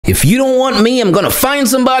If you don't want me, I'm going to find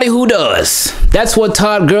somebody who does. That's what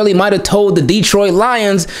Todd Gurley might have told the Detroit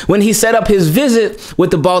Lions when he set up his visit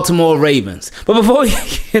with the Baltimore Ravens. But before we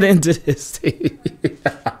get into this, team,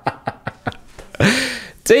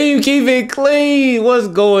 keep it clean. What's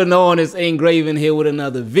going on? It's Ingraven here with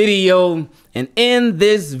another video. And in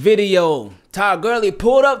this video, Todd Gurley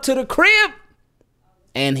pulled up to the crib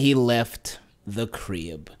and he left the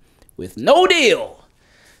crib with no deal.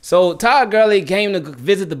 So Todd Gurley came to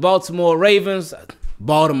visit the Baltimore Ravens.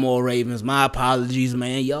 My apologies,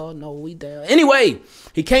 man. Y'all know we down. Anyway,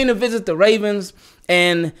 he came to visit the Ravens,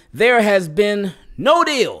 and there has been no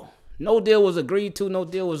deal. No deal was agreed to. No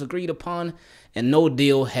deal was agreed upon, and no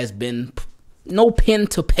deal has been, no pen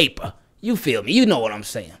to paper. You feel me? You know what I'm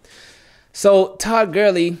saying. So Todd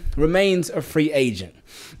Gurley remains a free agent.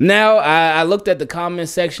 Now, I looked at the comment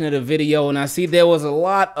section of the video, and I see there was a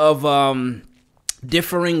lot of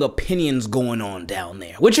differing opinions going on down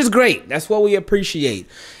there, which is great. That's what we appreciate.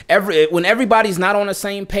 When everybody's not on the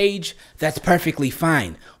same page, that's perfectly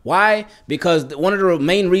fine. Why? Because one of the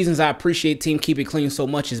main reasons I appreciate Team Keep It Clean so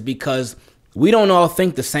much is because we don't all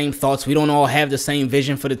think the same thoughts. We don't all have the same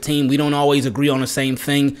vision for the team. We don't always agree on the same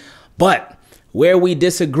thing. But where we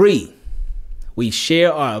disagree, we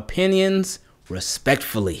share our opinions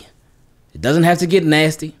respectfully. It doesn't have to get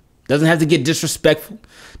nasty. Doesn't have to get disrespectful.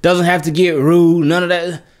 Doesn't have to get rude. None of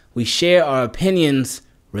that. We share our opinions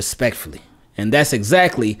respectfully. And that's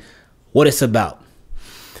exactly what it's about.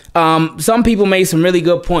 Some people made some really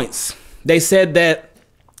good points. They said that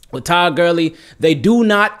with Todd Gurley, they do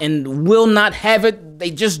not and will not have it.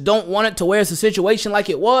 They just don't want it to where it's a situation like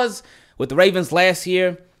it was with the Ravens last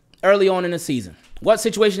year, early on in the season. What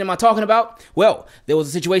situation am I talking about? Well, there was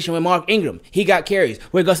a situation with Mark Ingram. He got carries.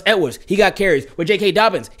 With Gus Edwards, he got carries. With J.K.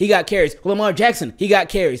 Dobbins, he got carries. With Lamar Jackson, he got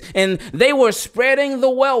carries. And they were spreading the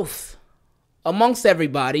wealth amongst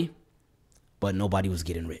everybody, but nobody was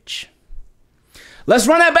getting rich. Let's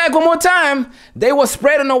run that back one more time. They were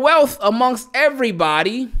spreading the wealth amongst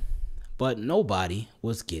everybody, but nobody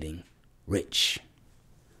was getting rich.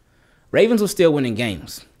 Ravens were still winning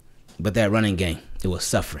games, but that running game, it was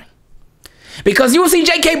suffering. Because you will see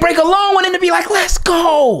J.K. break a long one and to be like, let's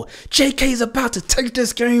go. J.K.'s about to take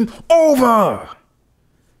this game over.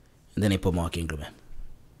 And then they put Mark Ingram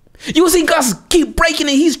in. You will see Gus keep breaking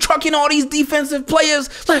it. He's trucking all these defensive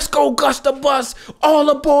players. Let's go, Gus the bus. All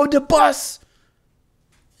aboard the bus.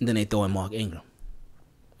 And then they throw in Mark Ingram.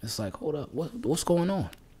 It's like, hold up. What's going on?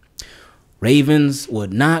 Ravens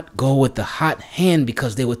would not go with the hot hand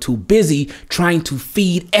because they were too busy trying to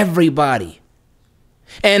feed everybody.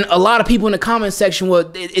 And a lot of people in the comment section,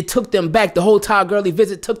 it took them back. The whole Todd Gurley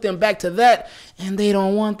visit took them back to that. And they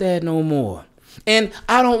don't want that no more. And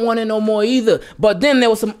I don't want it no more either. But then there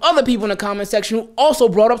were some other people in the comment section who also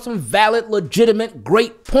brought up some valid, legitimate,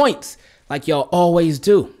 great points. Like y'all always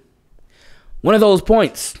do. One of those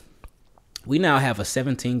points, we now have a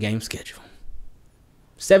 17-game schedule.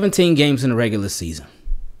 17 games in the regular season.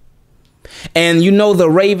 And you know the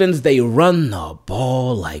Ravens, they run the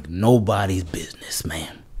ball like nobody's business,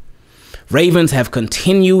 man. Ravens have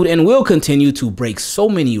continued and will continue to break so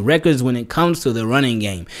many records when it comes to the running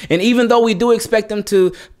game. And even though we do expect them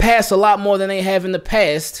to pass a lot more than they have in the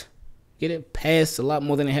past, pass a lot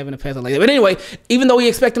more than they have in the past. Like that. But anyway, even though we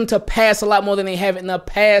expect them to pass a lot more than they have in the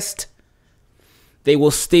past, they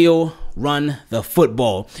will still run the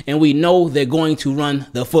football. And we know they're going to run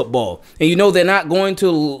the football. And you know they're not going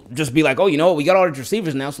to just be like, oh, you know what, we got all the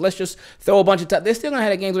receivers now, so let's just throw a bunch of time. They're still going to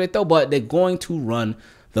have the games where they throw, but they're going to run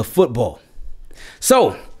the football.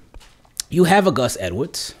 So you have a Gus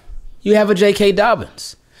Edwards. You have a J.K.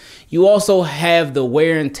 Dobbins. You also have the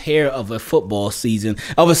wear and tear of a football season,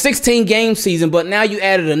 of a 16-game season, but now you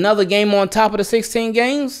added another game on top of the 16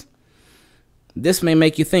 games. This may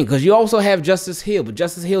make you think, because you also have Justice Hill, but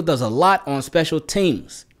Justice Hill does a lot on special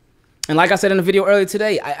teams. And like I said in the video earlier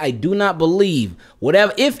today, I do not believe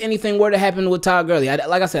if anything were to happen with Todd Gurley,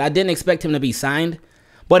 like I said, I didn't expect him to be signed,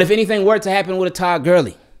 but if anything were to happen with a Todd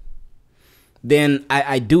Gurley, then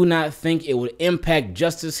I do not think it would impact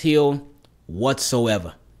Justice Hill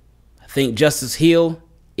whatsoever. I think Justice Hill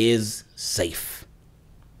is safe.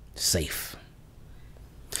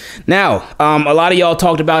 Now, a lot of y'all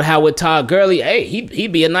talked about how with Todd Gurley, hey,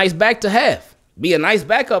 he'd be a nice back to have. Be a nice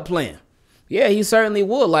backup plan. Yeah, he certainly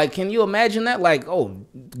would. Like, can you imagine that? Like, oh,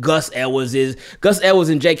 Gus Edwards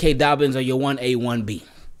and J.K. Dobbins are your 1A, 1B.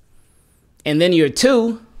 And then your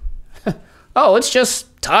 2, oh, it's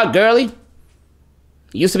just Todd Gurley.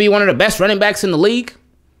 He used to be one of the best running backs in the league.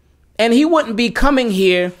 And he wouldn't be coming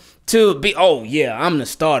here to be, oh, yeah, I'm the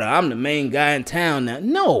starter. I'm the main guy in town now.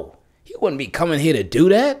 No. He wouldn't be coming here to do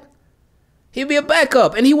that. He'd be a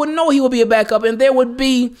backup, and he would know he would be a backup, and there would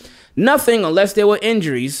be nothing unless there were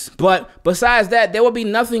injuries. But besides that, there would be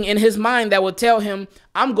nothing in his mind that would tell him,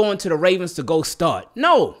 I'm going to the Ravens to go start.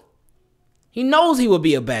 No. He knows he will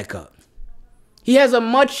be a backup. He has a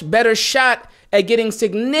much better shot at getting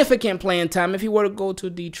significant playing time if he were to go to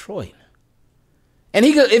Detroit. And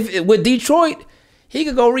he could, with Detroit, he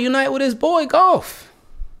could go reunite with his boy Goff.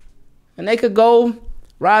 And they could go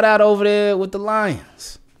ride out over there with the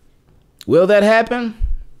Lions. Will that happen?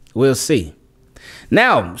 We'll see.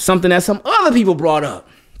 Now, something that some other people brought up,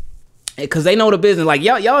 because they know the business. Like,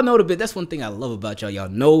 y'all know the business. That's one thing I love about y'all. Y'all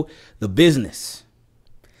know the business.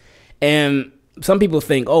 And some people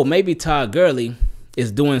think, oh, maybe Todd Gurley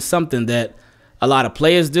is doing something that a lot of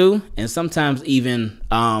players do, and sometimes even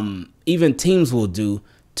teams will do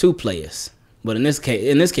to players. But in this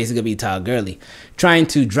case, it could be Todd Gurley trying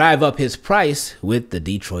to drive up his price with the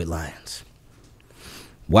Detroit Lions.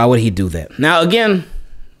 Why would he do that? Now, again,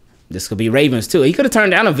 this could be Ravens too. He could have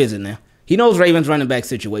turned down a visit now. He knows Ravens running back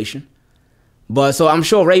situation. But so I'm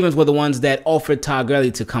sure Ravens were the ones that offered Todd Gurley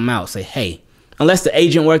to come out. Say, hey, unless the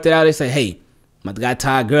agent worked it out, they say, hey, my guy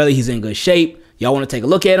Todd Gurley, he's in good shape. Y'all want to take a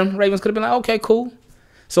look at him? Ravens could have been like, okay, cool.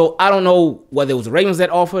 So I don't know whether it was the Ravens that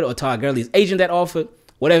offered or Todd Gurley's agent that offered,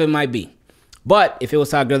 whatever it might be. But if it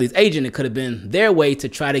was Todd Gurley's agent, it could have been their way to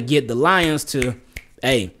try to get the Lions to,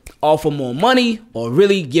 hey, offer more money or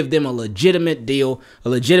really give them a legitimate deal, a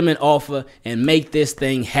legitimate offer, and make this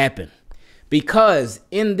thing happen. Because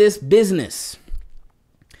in this business,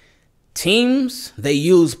 teams, they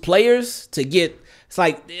use players to get, it's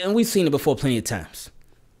like, and we've seen it before plenty of times.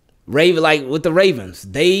 Like with the Ravens,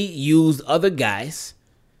 they used other guys.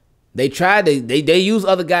 They use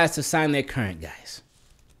other guys to sign their current guys.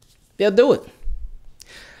 They'll do it.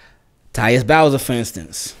 Tyus Bowser, for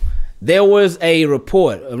instance. There was a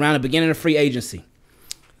report around the beginning of free agency.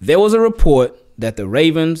 There was a report that the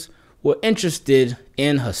Ravens were interested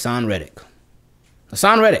in Hassan Reddick.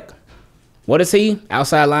 Hassan Reddick. What is he?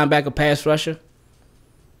 Outside linebacker, pass rusher.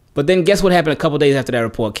 But then guess what happened a couple days after that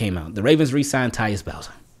report came out? The Ravens re-signed Tyus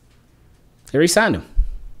Bowser. They re-signed him.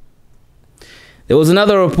 There was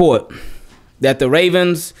another report that the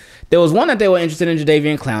Ravens, there was one that they were interested in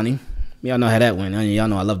Jadeveon Clowney. Y'all know how that went. Y'all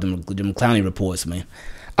know I love them Clowney reports, man.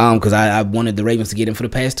 Because I wanted the Ravens to get him for the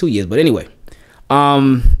past 2 years. But anyway,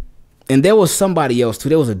 and there was somebody else too.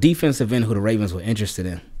 There was a defensive end who the Ravens were interested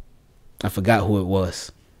in. I forgot who it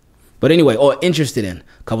was. But anyway, or interested in.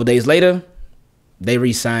 A couple days later, they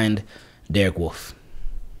re-signed Derek Wolfe.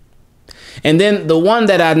 And then the one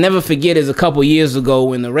that I never forget is a couple years ago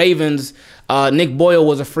when the Ravens, Nick Boyle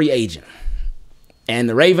was a free agent. And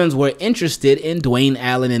the Ravens were interested in Dwayne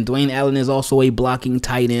Allen. And Dwayne Allen is also a blocking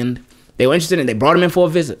tight end. They were interested in it. They brought him in for a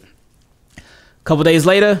visit. A couple days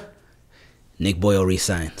later, Nick Boyle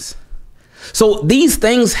resigns. So these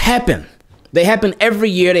things happen. They happen every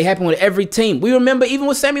year. They happen with every team. We remember even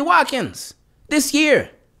with Sammy Watkins this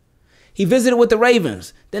year. He visited with the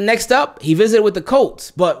Ravens. Then next up, he visited with the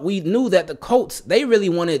Colts. But we knew that the Colts, they really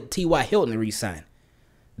wanted T.Y. Hilton to resign.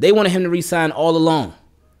 They wanted him to resign all along.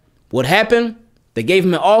 What happened? They gave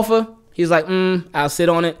him an offer. He's like, I'll sit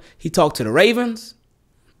on it. He talked to the Ravens.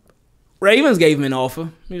 Ravens gave him an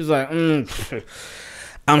offer. He was like,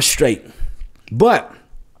 I'm straight. But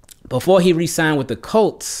before he re-signed with the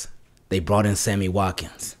Colts, they brought in Sammy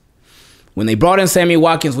Watkins. When they brought in Sammy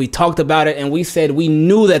Watkins, we talked about it, and we said we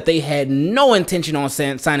knew that they had no intention on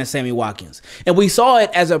signing Sammy Watkins. And we saw it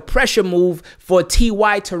as a pressure move for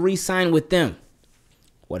T.Y. to re-sign with them.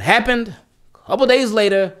 What happened? A couple days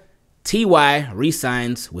later, T.Y.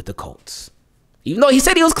 re-signs with the Colts. Even though he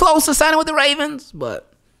said he was close to signing with the Ravens,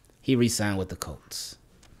 but he re-signed with the Colts.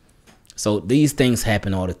 So these things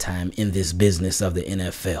happen all the time in this business of the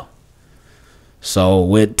NFL. So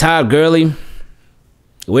with Todd Gurley,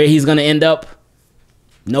 where he's going to end up,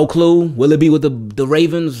 no clue. Will it be with the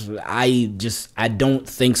Ravens? I don't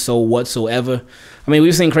think so whatsoever. I mean,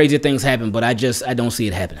 we've seen crazy things happen, but I don't see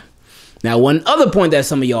it happening. Now, one other point that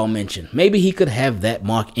some of y'all mentioned, maybe he could have that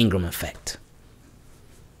Mark Ingram effect.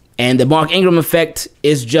 And the Mark Ingram effect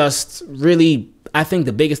is just really, I think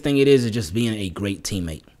the biggest thing it is just being a great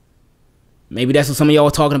teammate. Maybe that's what some of y'all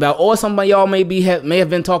are talking about, or some of y'all may have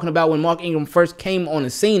been talking about when Mark Ingram first came on the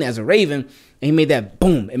scene as a Raven, and he made that,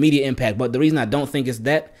 boom, immediate impact. But the reason I don't think it's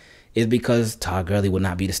that is because Todd Gurley would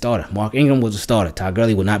not be the starter. Mark Ingram was the starter. Todd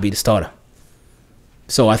Gurley would not be the starter.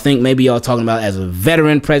 So I think maybe y'all talking about as a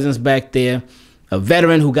veteran presence back there, a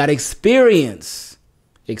veteran who got experience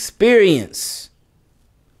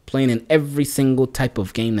playing in every single type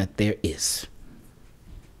of game that there is.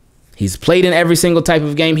 He's played in every single type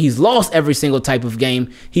of game. He's lost every single type of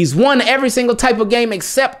game. He's won every single type of game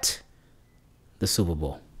except the Super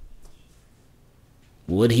Bowl?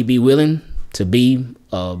 Would he be willing to be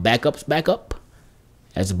a backup's backup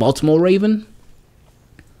as a Baltimore Raven?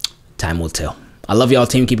 Time will tell. I love y'all,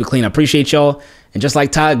 team. Keep it clean. I appreciate y'all. And just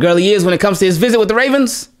like Todd Gurley is when it comes to his visit with the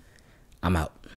Ravens, I'm out.